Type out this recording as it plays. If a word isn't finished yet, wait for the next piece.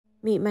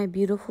Meet my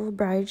beautiful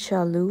bride,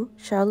 Shalu.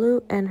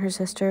 Shalu and her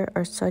sister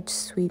are such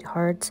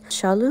sweethearts.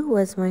 Shalu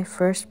was my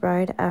first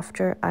bride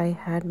after I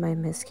had my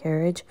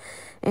miscarriage,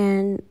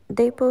 and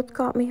they both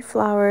got me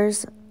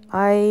flowers.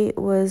 I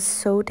was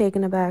so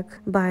taken aback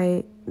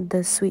by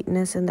the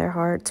sweetness in their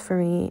hearts for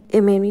me.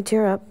 It made me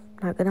tear up,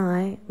 not gonna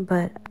lie,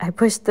 but I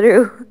pushed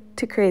through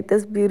to create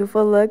this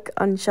beautiful look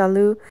on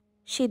Shalu.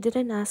 She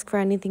didn't ask for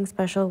anything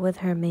special with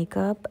her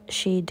makeup.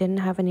 She didn't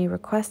have any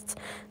requests,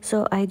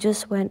 so I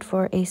just went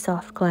for a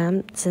soft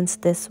glam since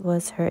this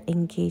was her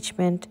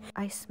engagement.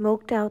 I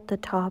smoked out the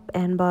top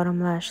and bottom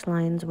lash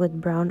lines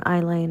with brown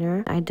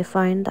eyeliner. I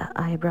defined the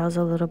eyebrows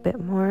a little bit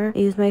more. I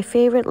used my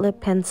favorite lip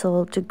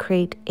pencil to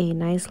create a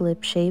nice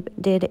lip shape.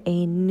 Did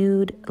a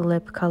nude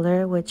lip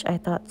color, which I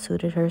thought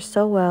suited her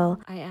so well.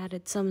 I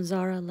added some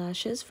Zaara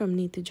lashes from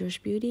Neetu Josh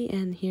Beauty,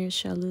 and here's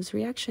Shalu's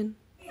reaction.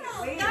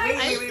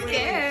 I'm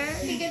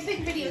scared. Be good pic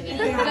video. Don't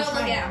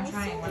look at.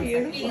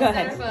 Go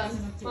ahead.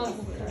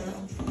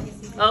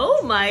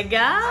 Oh my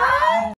god.